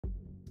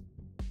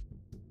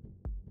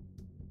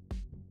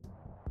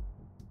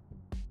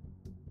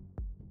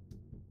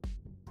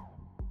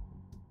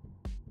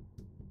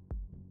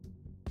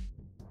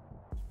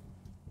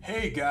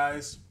Hey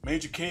guys,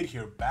 Major Cade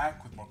here,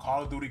 back with more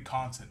Call of Duty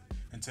content,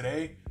 and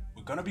today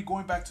we're gonna be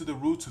going back to the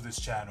roots of this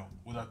channel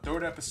with our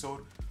third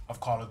episode of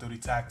Call of Duty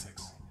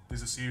Tactics.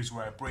 This is a series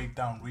where I break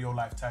down real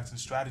life tactics and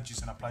strategies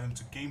and apply them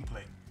to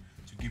gameplay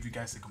to give you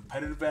guys a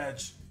competitive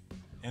edge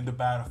in the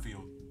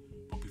battlefield.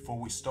 But before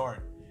we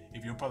start,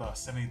 if you're part of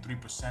the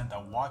 73%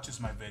 that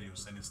watches my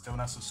videos and is still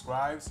not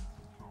subscribed,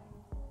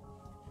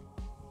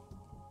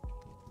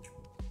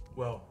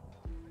 well,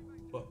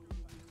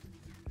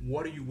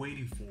 what are you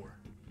waiting for?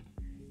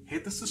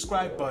 Hit the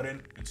subscribe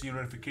button and turn your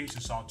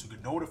notifications on to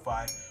get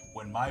notified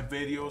when my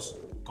videos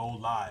go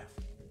live.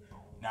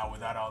 Now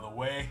with that out of the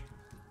way,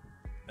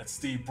 let's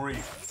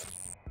debrief.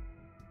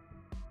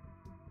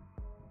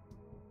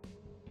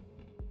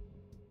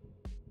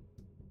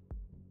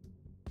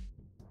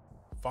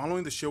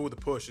 Following the shield with a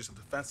push is a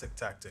defensive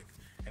tactic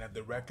and a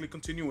directly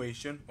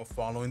continuation of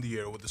following the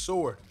arrow with the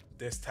sword.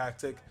 This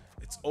tactic,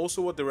 it's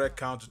also a direct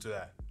counter to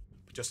that.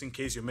 Just in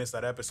case you missed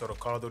that episode of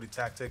Call of Duty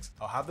Tactics,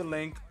 I'll have the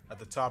link at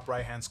the top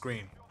right hand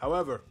screen.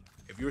 However,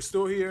 if you're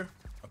still here,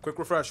 a quick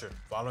refresher.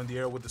 Following the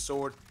arrow with the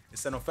sword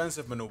is an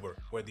offensive maneuver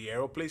where the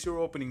arrow plays your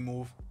opening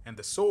move and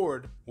the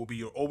sword will be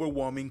your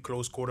overwhelming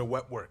close quarter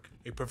wet work.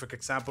 A perfect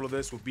example of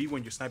this would be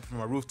when you're sniping from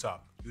a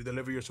rooftop. You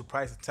deliver your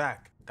surprise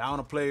attack, down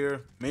a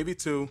player, maybe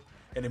two,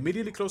 and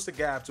immediately close the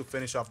gap to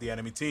finish off the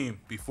enemy team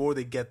before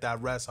they get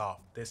that res off.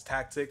 This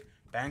tactic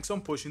banks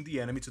on pushing the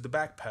enemy to the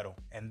back pedal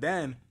and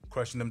then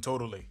crushing them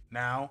totally.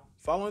 Now,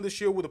 following the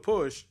shield with a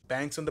push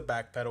banks on the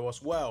back pedal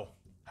as well.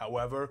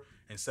 However,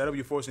 instead of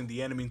you forcing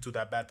the enemy into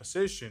that bad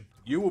position,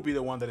 you will be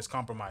the one that is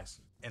compromised.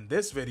 And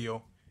this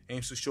video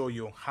aims to show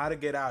you how to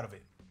get out of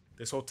it.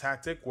 This whole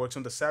tactic works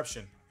on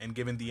deception and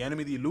giving the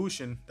enemy the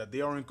illusion that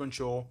they are in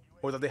control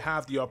or that they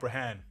have the upper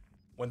hand.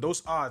 When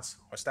those odds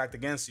are stacked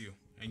against you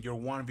and you're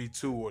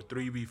 1v2 or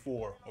 3v4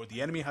 or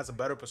the enemy has a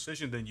better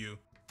position than you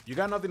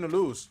got nothing to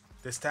lose.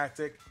 This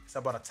tactic is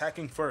about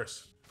attacking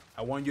first.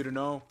 I want you to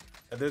know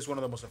that this is one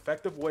of the most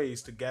effective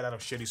ways to get out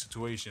of shitty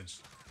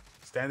situations.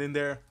 Standing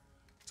there,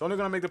 it's only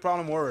going to make the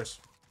problem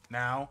worse.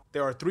 Now,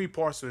 there are three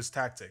parts to this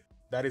tactic.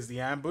 That is the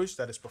ambush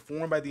that is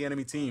performed by the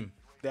enemy team.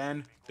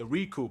 Then, the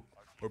recoup,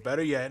 or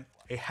better yet,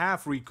 a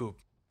half recoup.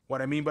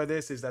 What I mean by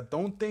this is that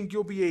don't think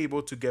you'll be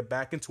able to get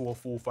back into a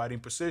full fighting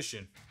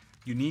position.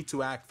 You need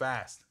to act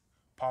fast.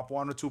 Pop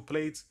one or two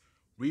plates,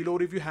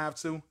 reload if you have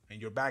to,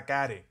 and you're back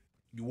at it.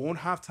 You won't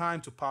have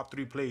time to pop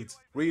 3 plates,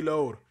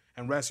 reload,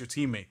 and rest your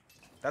teammate.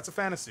 That's a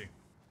fantasy.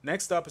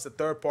 Next up is the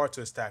third part to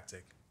this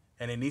tactic,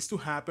 and it needs to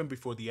happen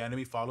before the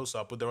enemy follows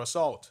up with their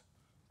assault.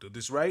 Do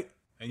this right,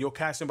 and you'll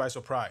catch them by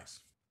surprise.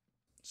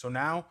 So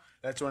now,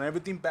 let's run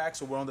everything back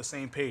so we're on the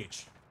same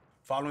page.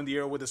 Following the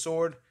arrow with the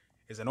sword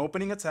is an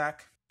opening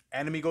attack,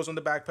 enemy goes on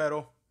the back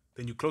pedal,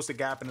 then you close the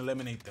gap and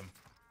eliminate them.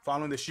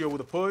 Following the shield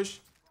with a push,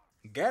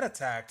 get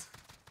attacked,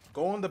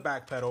 go on the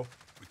back pedal,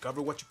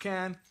 recover what you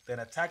can, then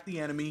attack the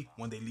enemy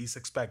when they least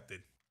expect it.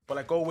 But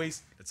like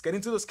always, let's get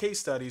into those case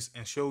studies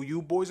and show you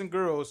boys and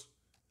girls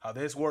how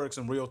this works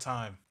in real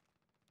time.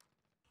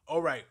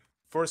 Alright,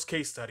 first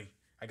case study.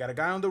 I got a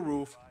guy on the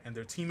roof and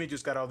their teammate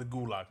just got out of the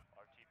gulag.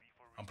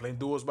 I'm playing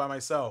duos by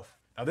myself.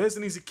 Now this is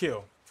an easy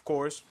kill. Of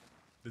course,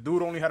 the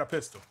dude only had a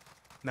pistol.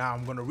 Now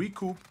I'm gonna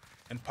recoup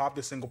and pop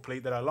the single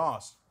plate that I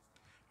lost.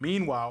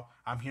 Meanwhile,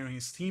 I'm hearing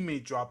his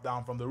teammate drop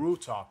down from the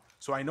rooftop,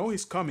 so I know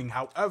he's coming.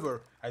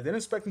 However, I didn't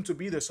expect him to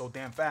be there so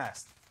damn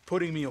fast,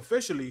 putting me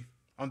officially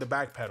on the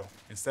back pedal.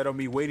 Instead of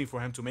me waiting for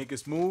him to make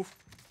his move,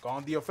 go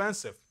on the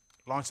offensive,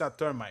 launch that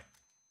thermite.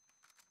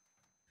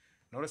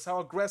 Notice how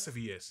aggressive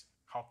he is,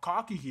 how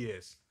cocky he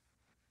is.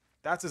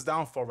 That's his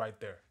downfall right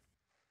there.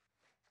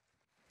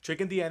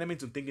 Tricking the enemy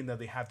into thinking that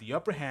they have the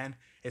upper hand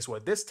is why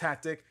this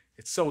tactic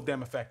is so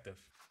damn effective.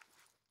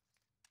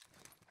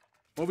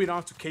 Moving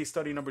on to case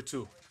study number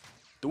 2.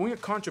 Doing a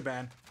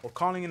contraband or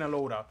calling in a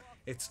loadout,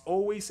 it's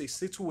always a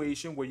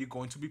situation where you're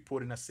going to be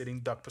put in a sitting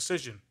duck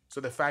position.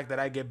 So the fact that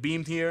I get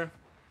beamed here,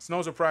 it's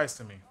no surprise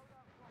to me.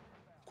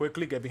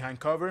 Quickly get behind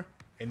cover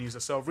and use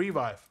a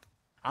self-revive.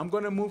 I'm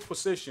going to move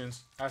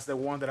positions as the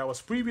one that I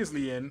was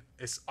previously in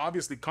is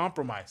obviously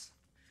compromised.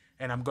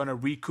 And I'm going to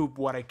recoup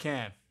what I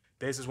can.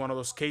 This is one of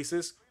those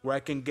cases where I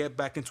can get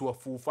back into a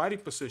full fighting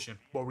position.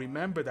 But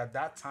remember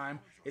that time,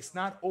 it's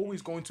not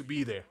always going to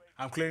be there.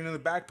 I'm clearing in the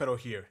back pedal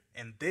here.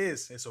 And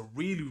this is a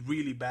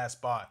really bad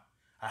spot.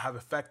 I have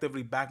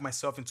effectively backed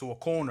myself into a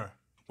corner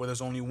where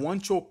there's only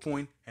one choke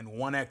point and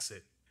one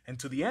exit. And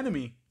to the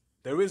enemy,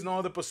 there is no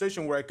other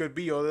position where I could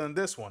be other than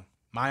this one.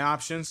 My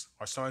options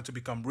are starting to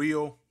become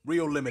real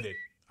limited.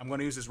 I'm going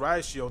to use this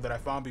riot shield that I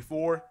found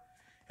before.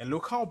 And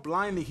look how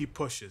blindly he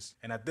pushes.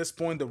 And at this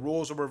point, the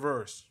roles are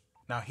reversed.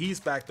 Now he's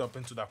backed up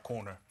into that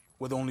corner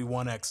with only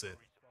one exit.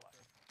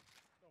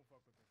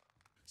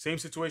 Same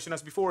situation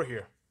as before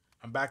here.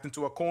 I'm backed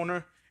into a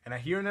corner and I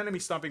hear an enemy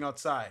stomping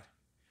outside.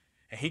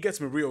 And he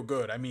gets me real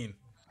good. I mean,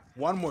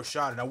 one more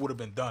shot and I would have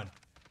been done.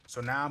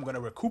 So now I'm going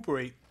to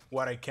recuperate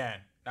what I can.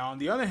 Now on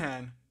the other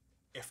hand,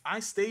 if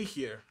I stay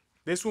here,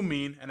 this will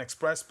mean an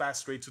express pass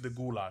straight to the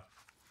gulag.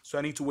 So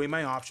I need to weigh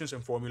my options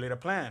and formulate a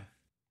plan.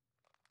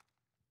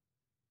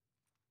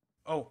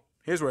 Oh,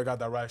 Here's where I got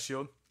that riot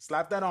shield.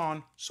 Slap that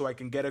on so I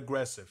can get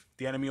aggressive.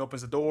 The enemy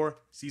opens the door,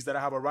 sees that I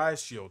have a riot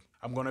shield.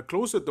 I'm gonna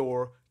close the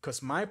door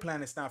because my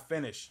plan is not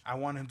finished. I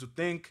want him to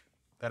think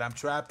that I'm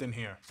trapped in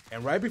here.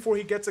 And right before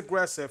he gets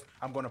aggressive,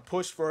 I'm gonna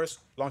push first,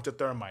 launch a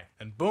thermite,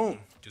 and boom,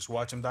 just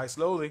watch him die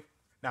slowly.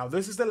 Now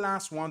this is the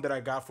last one that I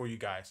got for you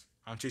guys.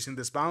 I'm chasing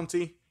this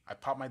bounty, I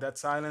pop my dead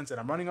silence, and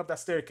I'm running up that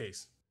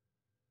staircase.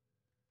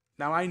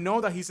 Now I know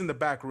that he's in the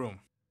back room,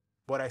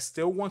 but I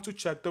still want to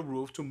check the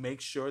roof to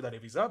make sure that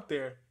if he's up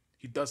there,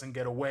 he doesn't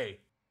get away.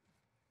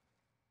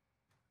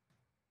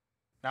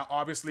 Now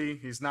obviously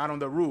he's not on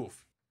the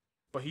roof,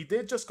 but he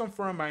did just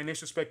confirm my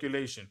initial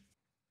speculation.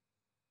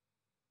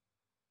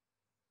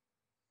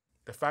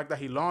 The fact that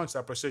he launched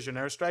that precision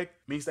airstrike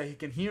means that he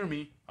can hear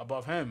me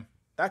above him.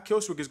 That kill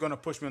streak is going to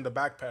push me on the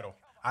back pedal.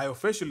 I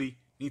officially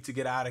need to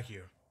get out of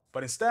here.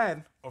 But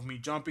instead of me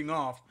jumping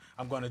off,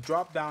 I'm going to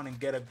drop down and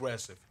get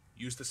aggressive.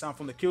 Use the sound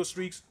from the kill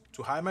streaks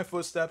to hide my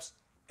footsteps,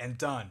 and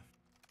done.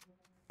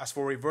 As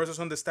for reversals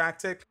on this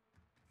tactic,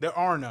 there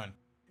are none.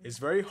 It's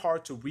very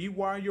hard to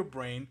rewire your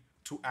brain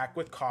to act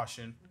with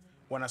caution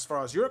when, as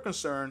far as you're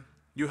concerned,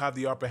 you have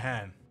the upper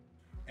hand.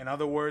 In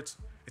other words,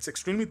 it's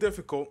extremely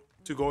difficult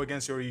to go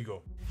against your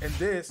ego. And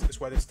this is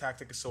why this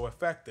tactic is so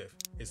effective.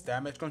 It's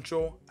damage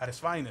control at its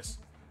finest.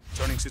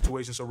 Turning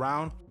situations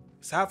around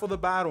is half of the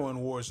battle in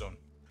Warzone.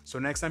 So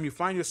next time you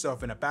find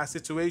yourself in a bad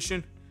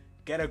situation,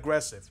 get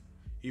aggressive.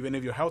 Even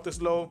if your health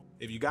is low,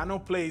 if you got no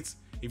plates,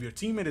 if your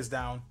teammate is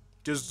down,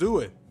 just do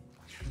it.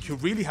 You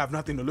really have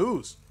nothing to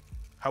lose.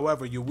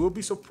 However, you will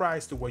be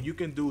surprised to what you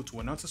can do to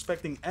an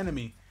unsuspecting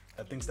enemy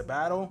that thinks the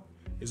battle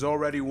is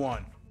already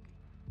won.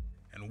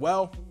 And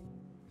well,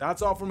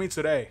 that's all for me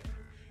today.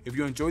 If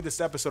you enjoyed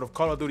this episode of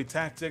Call of Duty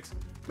Tactics,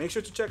 make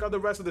sure to check out the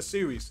rest of the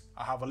series.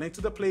 I'll have a link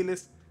to the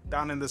playlist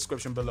down in the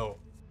description below.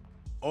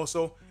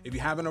 Also, if you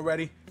haven't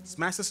already,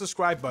 smash the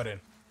subscribe button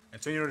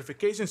and turn your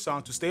notifications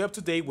on to stay up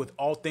to date with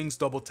all things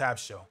Double Tap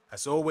Show.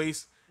 As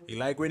always, a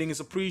like rating is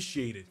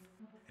appreciated.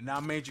 And now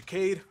I'm MЛJOR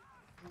Cade,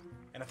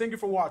 and I thank you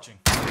for watching.